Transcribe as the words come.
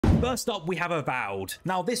First up, we have Avowed.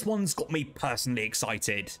 Now, this one's got me personally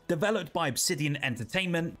excited. Developed by Obsidian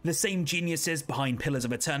Entertainment, the same geniuses behind Pillars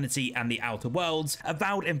of Eternity and The Outer Worlds,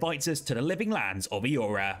 Avowed invites us to the living lands of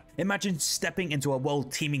Eora. Imagine stepping into a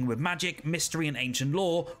world teeming with magic, mystery, and ancient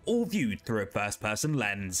lore, all viewed through a first-person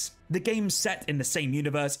lens. The game's set in the same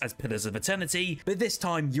universe as Pillars of Eternity, but this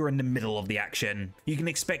time you're in the middle of the action. You can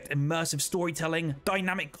expect immersive storytelling,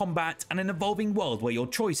 dynamic combat, and an evolving world where your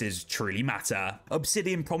choices truly matter.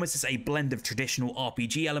 Obsidian promises a blend of traditional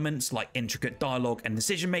RPG elements like intricate dialogue and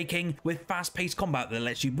decision making, with fast-paced combat that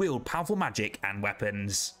lets you wield powerful magic and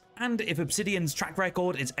weapons. And if Obsidian's track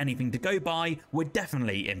record is anything to go by, we're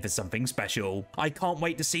definitely in for something special. I can't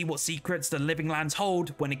wait to see what secrets the Living Lands hold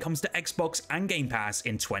when it comes to Xbox and Game Pass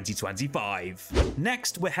in 2025.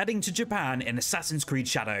 Next, we're heading to Japan in Assassin's Creed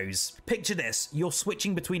Shadows. Picture this, you're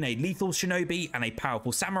switching between a lethal shinobi and a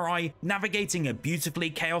powerful samurai, navigating a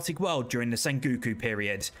beautifully chaotic world during the Sengoku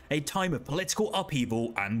period, a time of political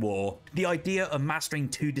upheaval and war. The idea of mastering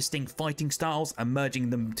two distinct fighting styles and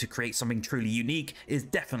merging them to create something truly unique is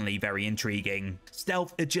definitely very intriguing.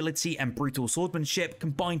 Stealth, agility, and brutal swordsmanship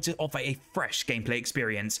combine to offer a fresh gameplay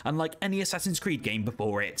experience, unlike any Assassin's Creed game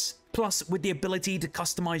before it. Plus, with the ability to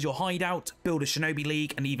customize your hideout, build a shinobi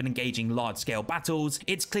league, and even engaging large-scale battles,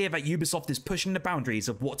 it's clear that Ubisoft is pushing the boundaries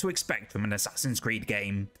of what to expect from an Assassin's Creed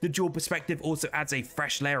game. The dual perspective also adds a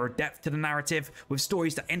fresh layer of depth to the narrative, with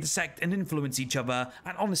stories that intersect and influence each other,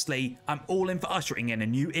 and honestly, I'm all in for ushering in a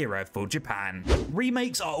new era for Japan.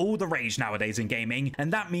 Remakes are all the rage nowadays in gaming,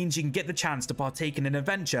 and that means you can get the chance to partake in an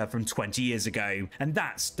adventure from 20 years ago, and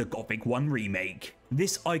that's the Gothic 1 remake.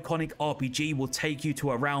 This iconic RPG will take you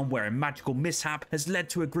to a realm where a magical mishap has led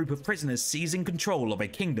to a group of prisoners seizing control of a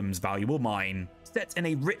kingdom's valuable mine. Set in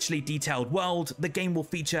a richly detailed world, the game will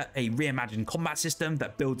feature a reimagined combat system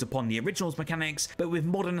that builds upon the original's mechanics, but with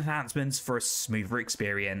modern enhancements for a smoother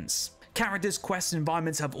experience. Characters, quests, and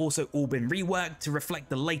environments have also all been reworked to reflect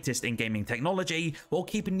the latest in gaming technology, while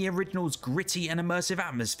keeping the original's gritty and immersive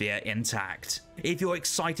atmosphere intact. If you're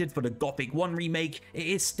excited for the Gothic 1 remake, it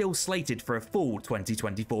is still slated for a full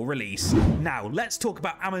 2024 release. Now, let's talk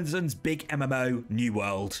about Amazon's big MMO, New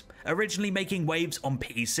World. Originally making waves on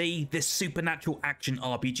PC, this supernatural action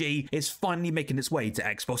RPG is finally making its way to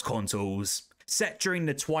Xbox consoles. Set during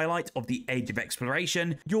the twilight of the Age of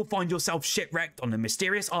Exploration, you'll find yourself shipwrecked on the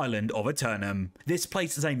mysterious island of Eternum. This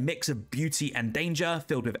place is a mix of beauty and danger,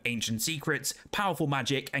 filled with ancient secrets, powerful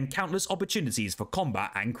magic, and countless opportunities for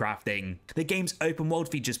combat and crafting. The game's open world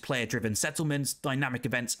features player-driven settlements, dynamic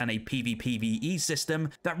events, and a PvPvE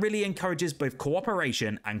system that really encourages both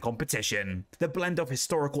cooperation and competition. The blend of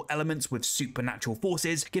historical elements with supernatural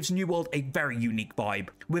forces gives New World a very unique vibe,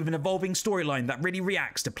 with an evolving storyline that really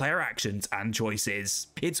reacts to player actions and choices.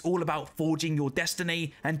 It's all about forging your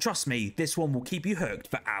destiny, and trust me, this one will keep you hooked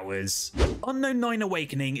for hours. Unknown 9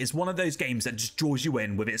 Awakening is one of those games that just draws you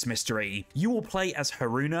in with its mystery. You will play as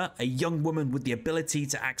Haruna, a young woman with the ability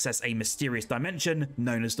to access a mysterious dimension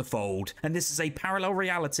known as the Fold, and this is a parallel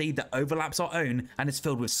reality that overlaps our own and is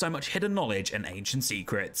filled with so much hidden knowledge and ancient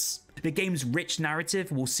secrets. The game's rich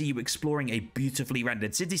narrative will see you exploring a beautifully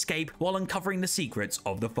rendered cityscape while uncovering the secrets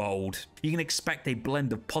of the Fold. You can expect a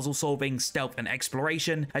blend of puzzle solving, stealth, and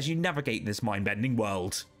exploration as you navigate this mind-bending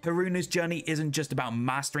world. Haruna's journey isn't just about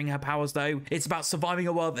mastering her powers though, it's about surviving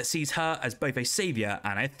a world that sees her as both a savior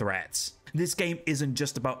and a threat. This game isn't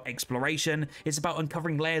just about exploration, it's about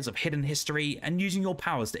uncovering layers of hidden history and using your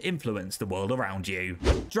powers to influence the world around you.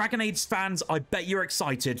 Dragon Age fans, I bet you're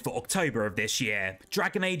excited for October of this year.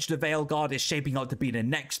 Dragon Age The Veilguard is shaping up to be the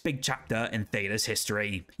next big chapter in Theta's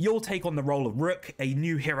history. You'll take on the role of Rook, a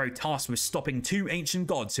new hero tasked with stopping two ancient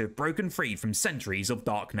gods who have broken free from centuries of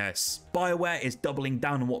darkness. BioWare is doubling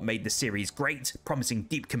down on what made the series great, promising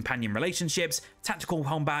deep companion relationships, tactical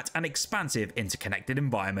combat, and expansive interconnected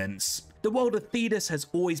environments. The world of Thedas has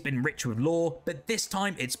always been rich with lore, but this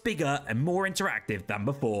time it's bigger and more interactive than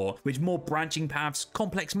before, with more branching paths,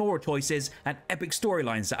 complex moral choices, and epic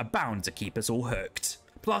storylines that are bound to keep us all hooked.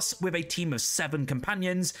 Plus, with a team of 7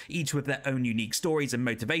 companions, each with their own unique stories and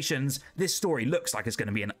motivations, this story looks like it's going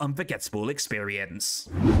to be an unforgettable experience.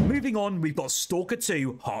 Moving on, we've got Stalker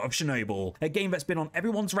 2 Heart of Chernobyl, a game that's been on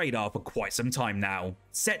everyone's radar for quite some time now.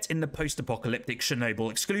 Set in the post-apocalyptic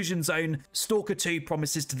Chernobyl exclusion zone, Stalker 2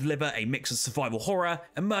 promises to deliver a mix of survival horror,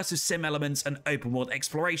 immersive sim elements, and open-world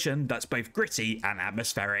exploration that's both gritty and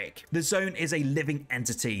atmospheric. The zone is a living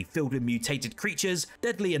entity filled with mutated creatures,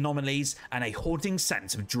 deadly anomalies, and a haunting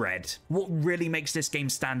sense of dread. What really makes this game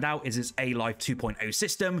stand out is its A-Life 2.0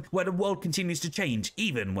 system, where the world continues to change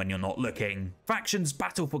even when you're not looking. Factions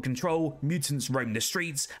battle for control, mutants roam the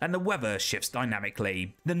streets, and the weather shifts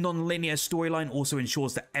dynamically. The non-linear storyline also ensures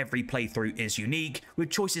ensures that every playthrough is unique, with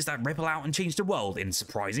choices that ripple out and change the world in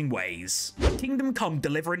surprising ways. Kingdom Come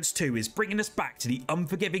Deliverance 2 is bringing us back to the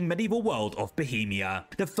unforgiving medieval world of Bohemia.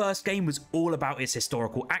 The first game was all about its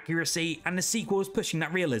historical accuracy, and the sequel is pushing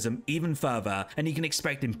that realism even further, and you can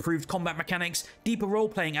expect improved combat mechanics, deeper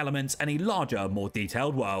role-playing elements, and a larger, more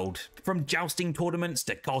detailed world. From jousting tournaments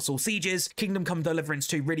to castle sieges, Kingdom Come Deliverance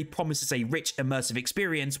 2 really promises a rich, immersive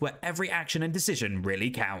experience where every action and decision really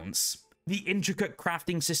counts. The intricate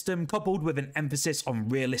crafting system, coupled with an emphasis on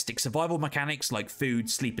realistic survival mechanics like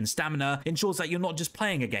food, sleep, and stamina, ensures that you're not just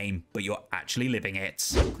playing a game, but you're actually living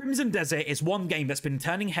it. Crimson Desert is one game that's been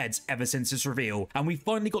turning heads ever since its reveal, and we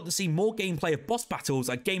finally got to see more gameplay of boss battles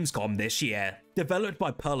at Gamescom this year. Developed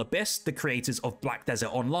by Pearl Abyss, the creators of Black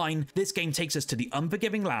Desert Online, this game takes us to the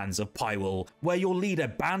unforgiving lands of Pyrul, where you'll lead a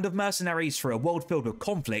band of mercenaries through a world filled with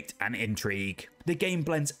conflict and intrigue. The game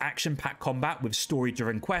blends action-packed combat with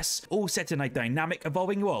story-driven quests, all set in a dynamic,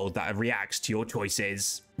 evolving world that reacts to your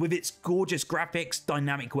choices. With its gorgeous graphics,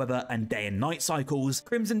 dynamic weather, and day and night cycles,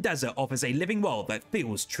 Crimson Desert offers a living world that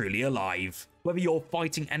feels truly alive. Whether you're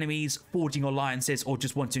fighting enemies, forging alliances, or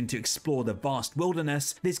just wanting to explore the vast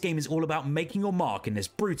wilderness, this game is all about making your mark in this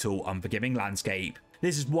brutal, unforgiving landscape.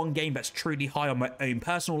 This is one game that's truly high on my own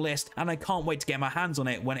personal list, and I can't wait to get my hands on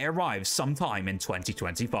it when it arrives sometime in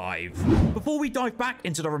 2025. Before we dive back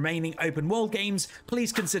into the remaining open world games,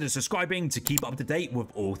 please consider subscribing to keep up to date with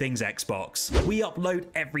all things Xbox. We upload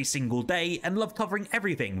every single day and love covering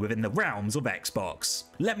everything within the realms of Xbox.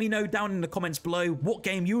 Let me know down in the comments below what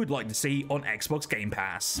game you would like to see on Xbox Game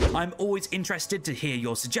Pass. I'm always interested to hear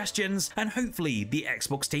your suggestions, and hopefully the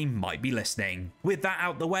Xbox team might be listening. With that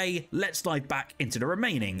out the way, let's dive back into the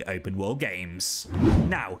remaining open world games.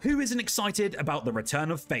 Now, who isn't excited about the return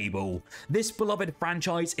of Fable? This beloved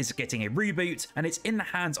franchise is getting a reboot, and it's in the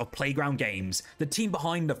hands of Playground Games, the team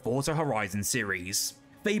behind the Forza Horizon series.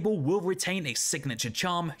 Fable will retain its signature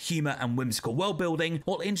charm, humor, and whimsical world building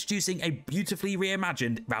while introducing a beautifully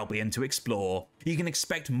reimagined Albion to explore. You can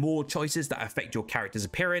expect more choices that affect your character's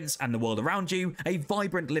appearance and the world around you, a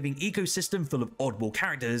vibrant living ecosystem full of oddball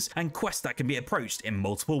characters, and quests that can be approached in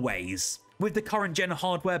multiple ways. With the current gen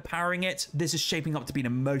hardware powering it, this is shaping up to be the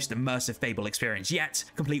most immersive Fable experience yet,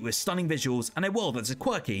 complete with stunning visuals and a world that's as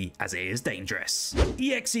quirky as it is dangerous.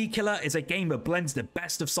 EXE Killer is a game that blends the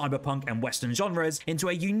best of cyberpunk and western genres into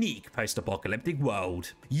a unique post-apocalyptic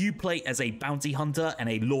world. You play as a bounty hunter in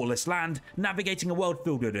a lawless land, navigating a world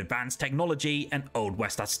filled with advanced technology and Old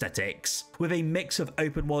West aesthetics. With a mix of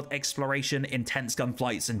open-world exploration, intense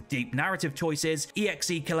gunfights, and deep narrative choices,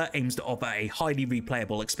 EXE Killer aims to offer a highly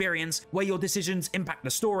replayable experience where your decisions impact the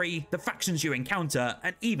story, the factions you encounter,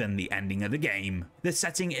 and even the ending of the game. The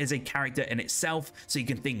setting is a character in itself, so you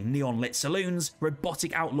can think neon-lit saloons,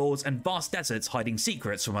 robotic outlaws, and vast deserts hiding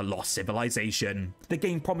secrets from a lost civilization. The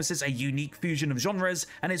game promises a unique fusion of genres,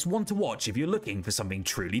 and it's one to watch if you're looking for something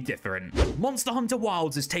truly different. Monster Hunter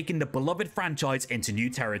Wilds is taking the beloved franchise into new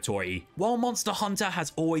territory. While Monster Hunter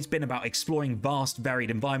has always been about exploring vast, varied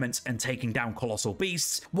environments and taking down colossal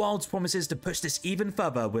beasts, Wilds promises to push this even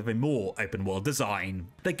further with a more open world design.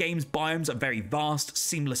 The game's biomes are very vast,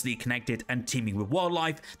 seamlessly connected, and teeming with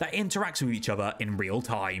wildlife that interacts with each other in real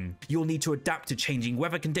time. You'll need to adapt to changing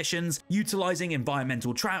weather conditions, utilizing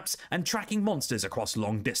environmental traps, and tracking monsters across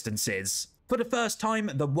long distances. For the first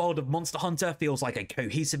time, the world of Monster Hunter feels like a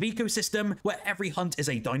cohesive ecosystem where every hunt is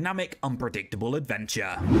a dynamic, unpredictable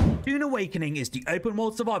adventure. Dune Awakening is the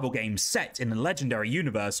open-world survival game set in the legendary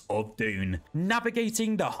universe of Dune.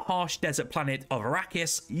 Navigating the harsh desert planet of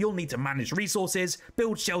Arrakis, you'll need to manage resources,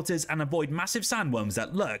 build shelters, and avoid massive sandworms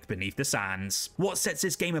that lurk beneath the sands. What sets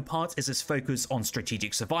this game apart is its focus on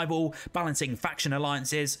strategic survival, balancing faction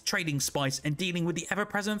alliances, trading spice, and dealing with the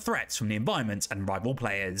ever-present threats from the environment and rival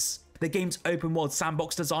players. The game's open-world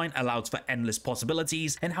sandbox design allows for endless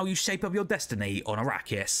possibilities in how you shape up your destiny on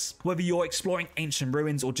Arrakis. Whether you're exploring ancient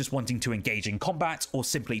ruins or just wanting to engage in combat or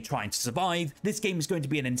simply trying to survive, this game is going to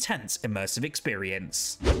be an intense, immersive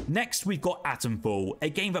experience. Next, we've got Atomfall, a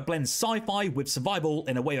game that blends sci-fi with survival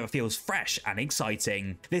in a way that feels fresh and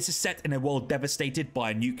exciting. This is set in a world devastated by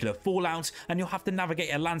a nuclear fallout, and you'll have to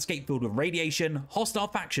navigate a landscape filled with radiation, hostile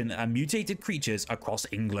faction, and mutated creatures across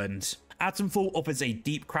England. Atomfall offers a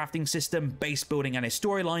deep crafting system, base building, and a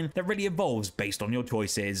storyline that really evolves based on your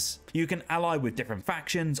choices. You can ally with different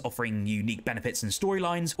factions, offering unique benefits and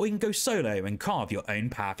storylines, or you can go solo and carve your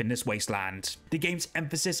own path in this wasteland. The game's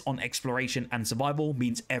emphasis on exploration and survival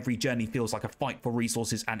means every journey feels like a fight for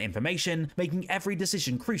resources and information, making every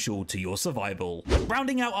decision crucial to your survival.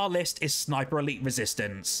 Rounding out our list is Sniper Elite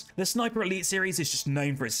Resistance. The Sniper Elite series is just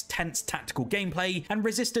known for its tense tactical gameplay, and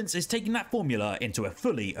Resistance is taking that formula into a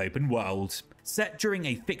fully open world. Set during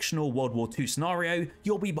a fictional World War II scenario,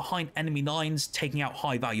 you'll be behind enemy lines, taking out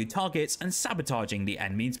high-value targets and sabotaging the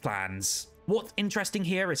enemy's plans. What's interesting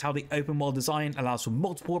here is how the open world design allows for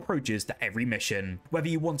multiple approaches to every mission. Whether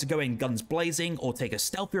you want to go in guns blazing or take a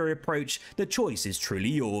stealthier approach, the choice is truly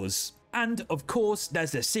yours. And, of course,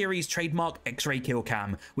 there's the series trademark X-ray kill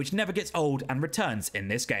cam, which never gets old and returns in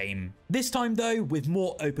this game. This time though, with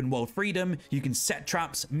more open world freedom, you can set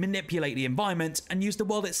traps, manipulate the environment, and use the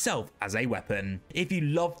world itself as a weapon. If you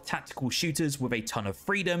love tactical shooters with a ton of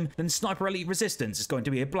freedom, then Sniper Elite Resistance is going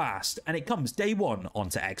to be a blast, and it comes day one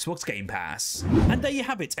onto Xbox Game Pass. And there you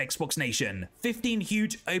have it, Xbox Nation. 15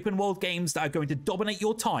 huge open world games that are going to dominate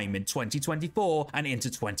your time in 2024 and into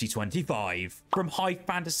 2025. From high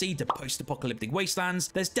fantasy to post-apocalyptic wastelands,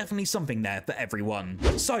 there's definitely something there for everyone.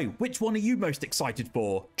 So, which one are you most excited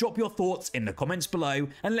for? Drop your thoughts in the comments below,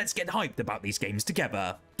 and let's get hyped about these games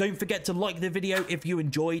together. Don't forget to like the video if you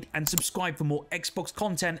enjoyed, and subscribe for more Xbox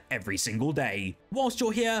content every single day. Whilst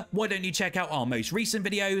you're here, why don't you check out our most recent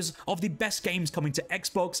videos of the best games coming to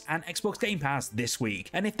Xbox and Xbox Game Pass this week,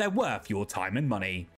 and if they're worth your time and money.